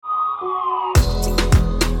That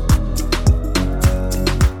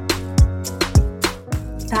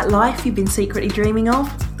life you've been secretly dreaming of,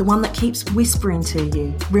 the one that keeps whispering to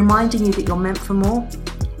you, reminding you that you're meant for more,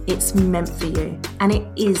 it's meant for you, and it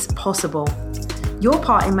is possible. Your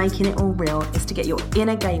part in making it all real is to get your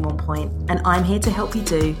inner game on point, and I'm here to help you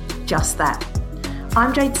do just that.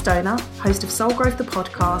 I'm Jade Stoner, host of Soul Growth the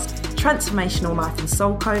podcast, transformational life and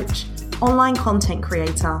soul coach, online content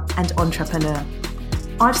creator, and entrepreneur.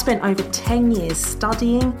 I've spent over 10 years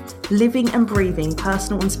studying, living and breathing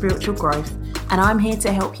personal and spiritual growth, and I'm here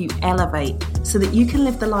to help you elevate so that you can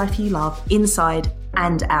live the life you love inside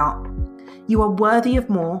and out. You are worthy of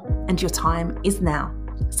more, and your time is now.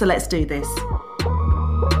 So let's do this.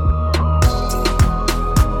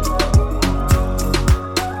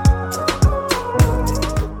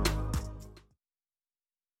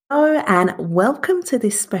 Hello and welcome to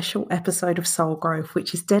this special episode of Soul Growth,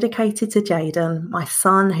 which is dedicated to Jaden, my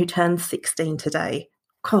son who turned 16 today.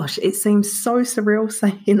 Gosh, it seems so surreal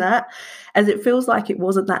saying that, as it feels like it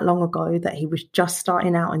wasn't that long ago that he was just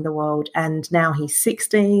starting out in the world, and now he's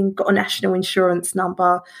 16, got a national insurance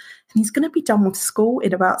number, and he's going to be done with school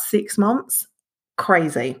in about 6 months.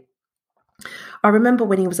 Crazy. I remember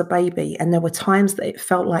when he was a baby, and there were times that it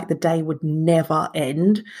felt like the day would never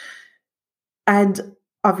end. And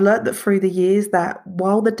I've learned that through the years that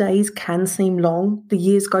while the days can seem long, the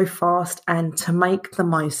years go fast, and to make the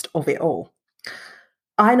most of it all.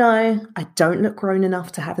 I know I don't look grown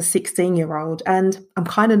enough to have a 16-year-old, and I'm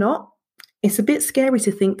kind of not. It's a bit scary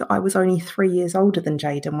to think that I was only 3 years older than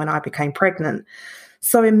Jaden when I became pregnant.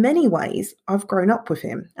 So in many ways, I've grown up with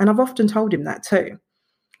him, and I've often told him that too.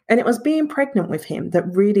 And it was being pregnant with him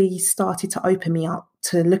that really started to open me up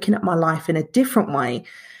to looking at my life in a different way,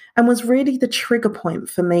 and was really the trigger point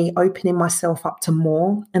for me opening myself up to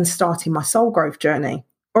more and starting my soul growth journey,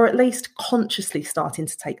 or at least consciously starting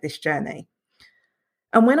to take this journey.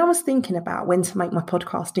 And when I was thinking about when to make my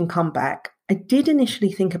podcasting comeback, I did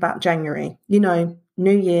initially think about January,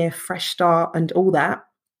 new year, fresh start and all that.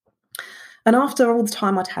 And after all the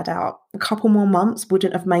time I'd had out, a couple more months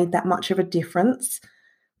wouldn't have made that much of a difference,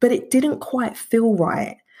 but it didn't quite feel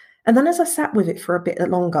right. And then as I sat with it for a bit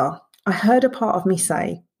longer, I heard a part of me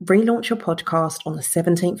say, relaunch your podcast on the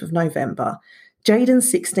 17th of November,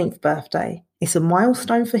 Jaden's 16th birthday. It's a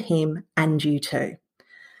milestone for him and you too.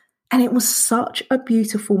 And it was such a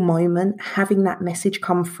beautiful moment having that message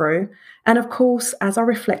come through. And of course, as I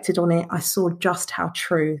reflected on it, I saw just how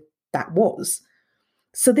true that was.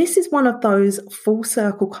 So this is one of those full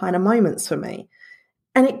circle kind of moments for me.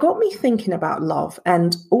 And it got me thinking about love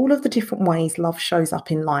and all of the different ways love shows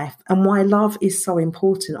up in life and why love is so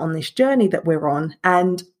important on this journey that we're on.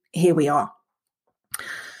 And here we are.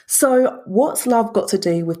 So what's love got to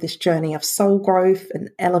do with this journey of soul growth and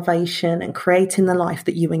elevation and creating the life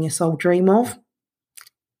that you and your soul dream of?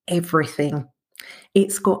 Everything.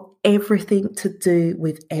 It's got everything to do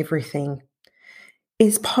with everything.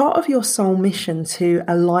 It's part of your soul mission to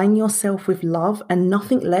align yourself with love and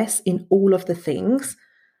nothing less in all of the things.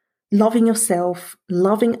 Loving yourself,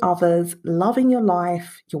 loving others, loving your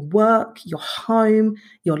life, your work, your home,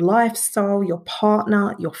 your lifestyle, your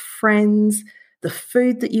partner, your friends, the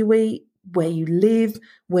food that you eat, where you live,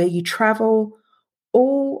 where you travel,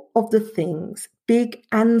 all of the things, big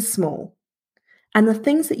and small. And the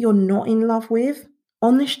things that you're not in love with,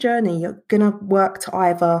 on this journey, you're going to work to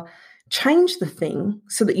either change the thing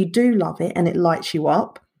so that you do love it and it lights you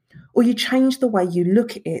up, or you change the way you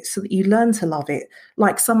look at it so that you learn to love it,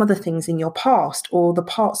 like some of the things in your past or the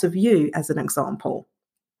parts of you as an example.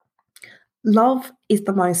 Love is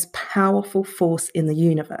the most powerful force in the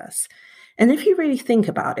universe. And if you really think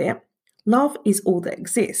about it, love is all that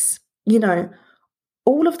exists.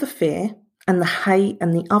 All of the fear and the hate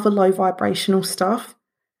and the other low vibrational stuff,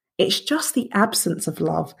 it's just the absence of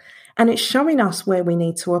love. And it's showing us where we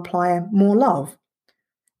need to apply more love.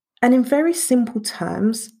 And in very simple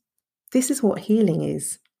terms, this is what healing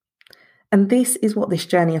is. And this is what this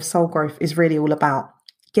journey of soul growth is really all about.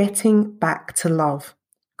 Getting back to love.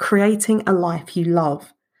 Creating a life you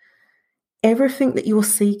love. Everything that you're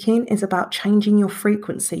seeking is about changing your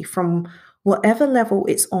frequency from whatever level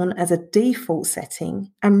it's on as a default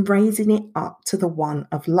setting and raising it up to the one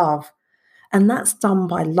of love. And that's done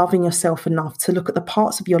by loving yourself enough to look at the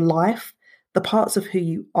parts of your life, the parts of who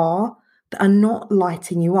you are that are not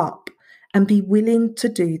lighting you up, and be willing to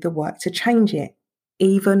do the work to change it,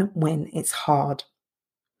 even when it's hard.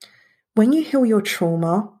 When you heal your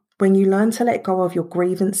trauma, when you learn to let go of your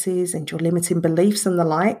grievances and your limiting beliefs and the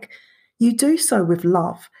like, you do so with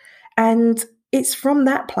love. And it's from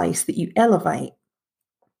that place that you elevate.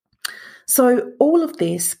 So, all of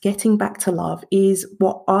this, getting back to love, is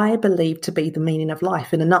what I believe to be the meaning of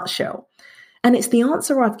life in a nutshell. And it's the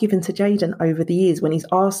answer I've given to Jaden over the years when he's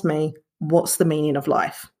asked me, what's the meaning of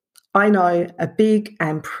life? I know, a big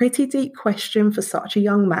and pretty deep question for such a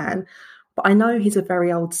young man, but I know he's a very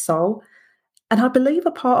old soul. And I believe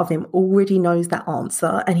a part of him already knows that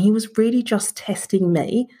answer. And he was really just testing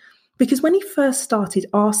me because when he first started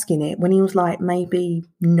asking it, when he was like maybe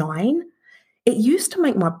 9, it used to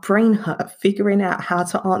make my brain hurt figuring out how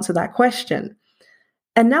to answer that question.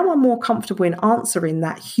 And now I'm more comfortable in answering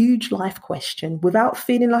that huge life question without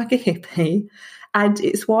feeling like a hippie. And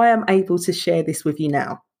it's why I'm able to share this with you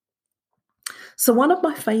now. So, one of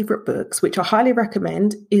my favourite books, which I highly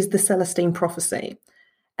recommend, is The Celestine Prophecy.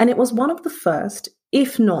 And it was one of the first,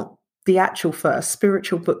 if not the actual first,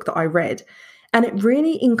 spiritual book that I read. And it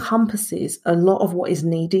really encompasses a lot of what is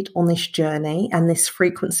needed on this journey and this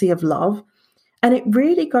frequency of love. And it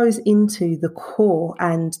really goes into the core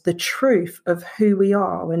and the truth of who we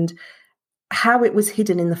are and how it was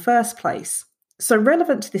hidden in the first place. So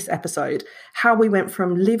relevant to this episode, how we went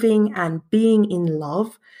from living and being in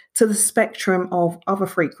love to the spectrum of other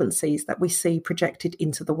frequencies that we see projected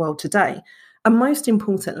into the world today. And most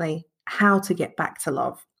importantly, how to get back to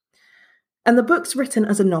love. And the book's written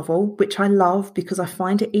as a novel, which I love because I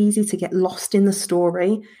find it easy to get lost in the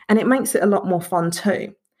story and it makes it a lot more fun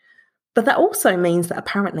too. But that also means that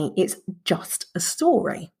apparently it's just a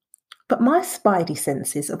story. But my spidey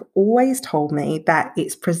senses have always told me that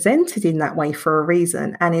it's presented in that way for a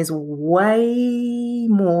reason and is way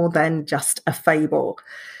more than just a fable.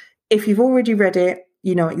 If you've already read it,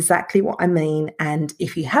 you know exactly what I mean. And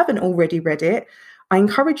if you haven't already read it, I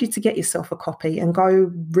encourage you to get yourself a copy and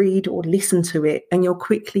go read or listen to it, and you'll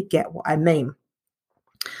quickly get what I mean.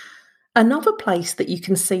 Another place that you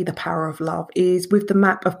can see the power of love is with the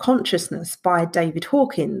Map of Consciousness by David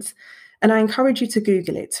Hawkins. And I encourage you to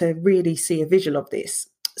Google it to really see a visual of this.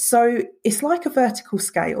 So it's like a vertical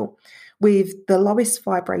scale with the lowest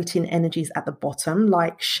vibrating energies at the bottom,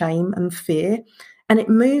 like shame and fear, and it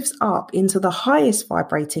moves up into the highest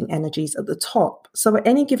vibrating energies at the top. So at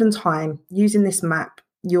any given time, using this map,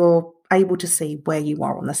 you're able to see where you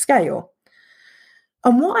are on the scale.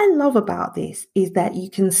 And what I love about this is that you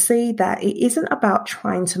can see that it isn't about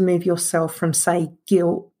trying to move yourself from, say,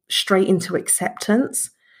 guilt straight into acceptance.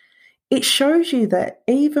 It shows you that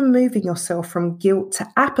even moving yourself from guilt to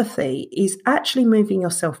apathy is actually moving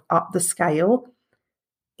yourself up the scale.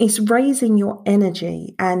 It's raising your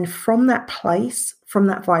energy. And from that place, from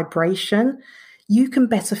that vibration, you can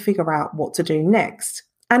better figure out what to do next.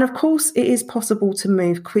 And of course, it is possible to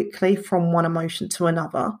move quickly from one emotion to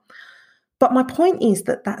another. But my point is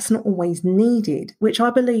that that's not always needed, which I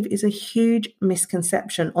believe is a huge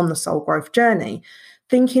misconception on the soul growth journey.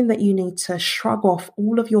 Thinking that you need to shrug off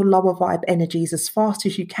all of your lower vibe energies as fast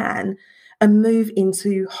as you can and move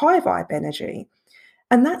into high vibe energy.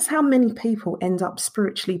 And that's how many people end up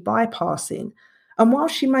spiritually bypassing. And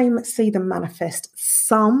whilst you may see them manifest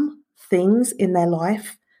some things in their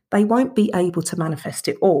life, they won't be able to manifest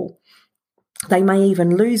it all. They may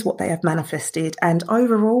even lose what they have manifested, and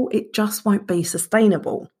overall, it just won't be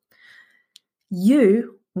sustainable.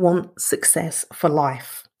 You want success for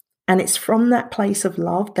life. And it's from that place of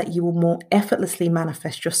love that you will more effortlessly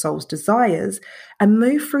manifest your soul's desires and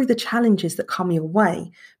move through the challenges that come your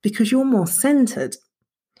way because you're more centered.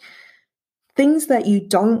 Things that you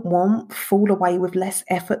don't want fall away with less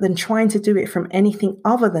effort than trying to do it from anything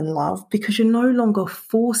other than love because you're no longer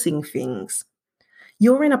forcing things.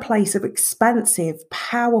 You're in a place of expansive,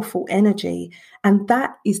 powerful energy, and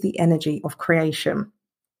that is the energy of creation.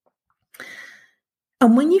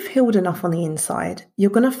 And when you've healed enough on the inside, you're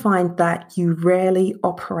going to find that you rarely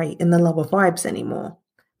operate in the lower vibes anymore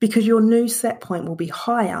because your new set point will be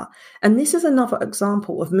higher. And this is another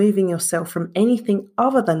example of moving yourself from anything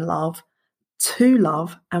other than love to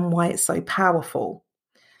love and why it's so powerful.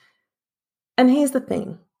 And here's the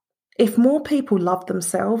thing. If more people love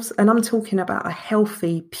themselves, and I'm talking about a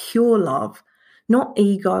healthy, pure love, not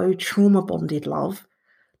ego, trauma-bonded love,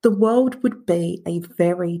 the world would be a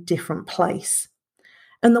very different place.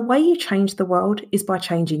 And the way you change the world is by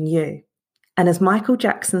changing you. And as Michael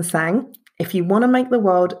Jackson sang, if you want to make the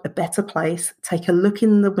world a better place, take a look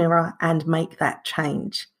in the mirror and make that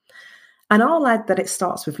change. And I'll add that it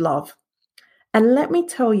starts with love. And let me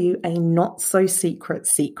tell you a not-so-secret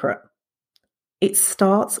secret. It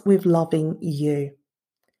starts with loving you.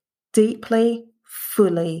 Deeply,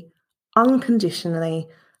 fully, unconditionally,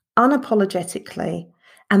 unapologetically.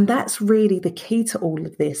 And that's really the key to all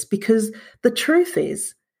of this because the truth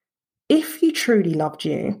is, if you truly loved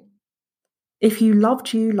you, If you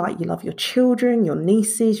loved you like you love your children, your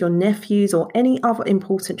nieces, your nephews, or any other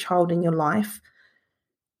important child in your life,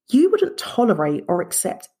 you wouldn't tolerate or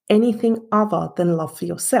accept anything other than love for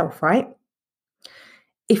yourself, right?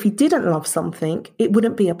 If you didn't love something, it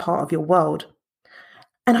wouldn't be a part of your world.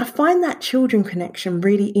 And I find that children connection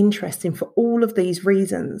really interesting for all of these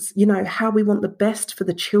reasons. You know, how we want the best for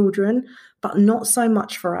the children, but not so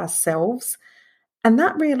much for ourselves. And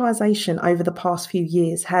that realization over the past few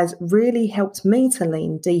years has really helped me to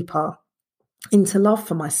lean deeper into love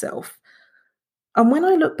for myself. And when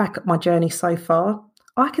I look back at my journey so far,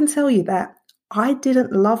 I can tell you that I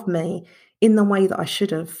didn't love me in the way that I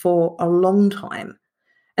should have for a long time.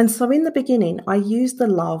 And so in the beginning, I used the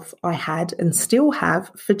love I had and still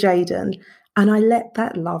have for Jaden, and I let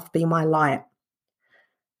that love be my light.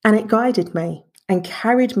 And it guided me and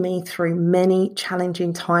carried me through many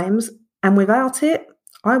challenging times. And without it,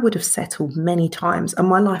 I would have settled many times and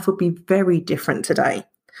my life would be very different today.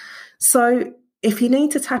 So if you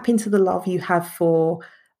need to tap into the love you have for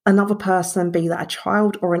another person, be that a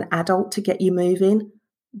child or an adult, to get you moving,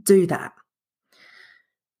 do that.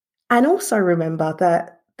 And also remember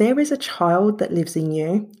that there is a child that lives in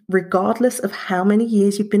you, regardless of how many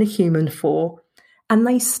years you've been a human for, and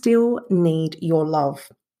they still need your love.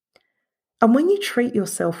 And when you treat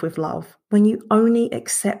yourself with love, when you only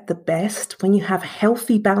accept the best, when you have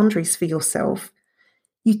healthy boundaries for yourself,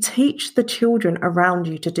 you teach the children around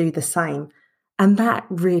you to do the same. And that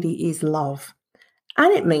really is love.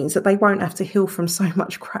 And it means that they won't have to heal from so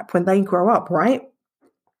much crap when they grow up, right?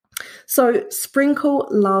 So sprinkle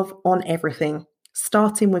love on everything,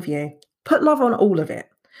 starting with you. Put love on all of it.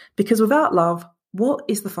 Because without love, what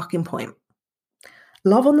is the fucking point?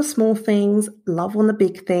 Love on the small things, love on the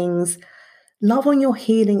big things, love on your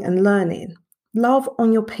healing and learning, love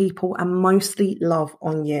on your people, and mostly love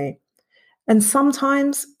on you. And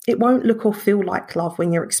sometimes it won't look or feel like love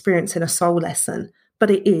when you're experiencing a soul lesson,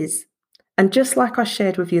 but it is. And just like I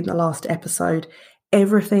shared with you in the last episode,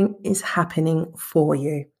 everything is happening for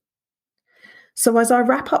you. So as I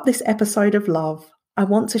wrap up this episode of love, I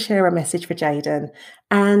want to share a message for Jaden,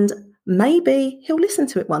 and maybe he'll listen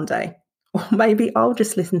to it one day, or maybe I'll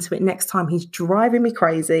just listen to it next time he's driving me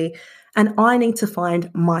crazy and I need to find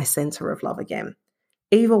my center of love again.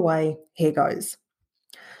 Either way, here goes.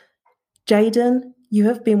 Jaden, you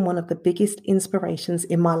have been one of the biggest inspirations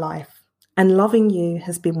in my life, and loving you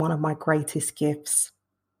has been one of my greatest gifts.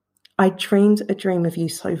 I dreamed a dream of you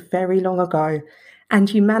so very long ago,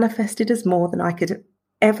 and you manifested as more than I could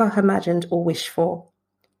ever imagined or wish for.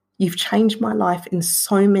 You've changed my life in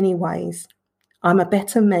so many ways. I'm a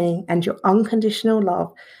better me, and your unconditional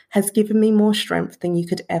love has given me more strength than you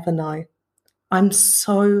could ever know. I'm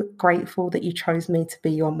so grateful that you chose me to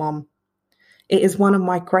be your mum. It is one of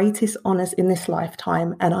my greatest honours in this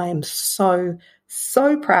lifetime, and I am so,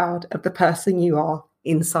 so proud of the person you are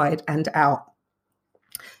inside and out.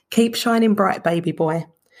 Keep shining bright, baby boy,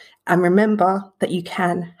 and remember that you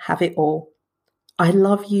can have it all. I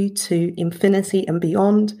love you to infinity and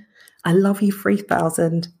beyond. I love you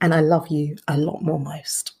 3,000, and I love you a lot more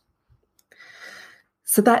most.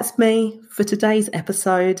 So that's me for today's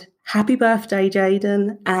episode. Happy birthday,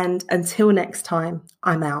 Jaden, and until next time,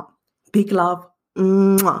 I'm out. Big love.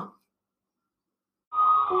 Mwah.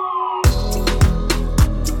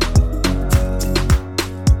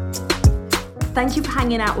 Thank you for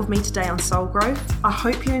hanging out with me today on Soul Growth. I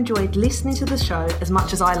hope you enjoyed listening to the show as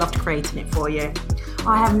much as I loved creating it for you.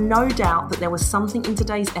 I have no doubt that there was something in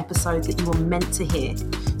today's episode that you were meant to hear.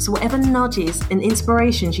 So whatever nudges and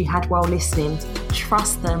inspirations you had while listening,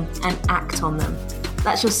 trust them and act on them.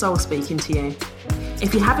 That's your soul speaking to you.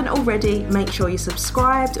 If you haven't already, make sure you're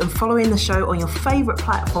subscribed and following the show on your favourite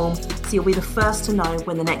platform so you'll be the first to know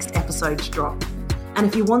when the next episodes drop. And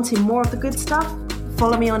if you're wanting more of the good stuff,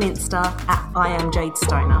 follow me on Insta at I am Jade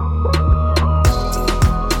Stoner.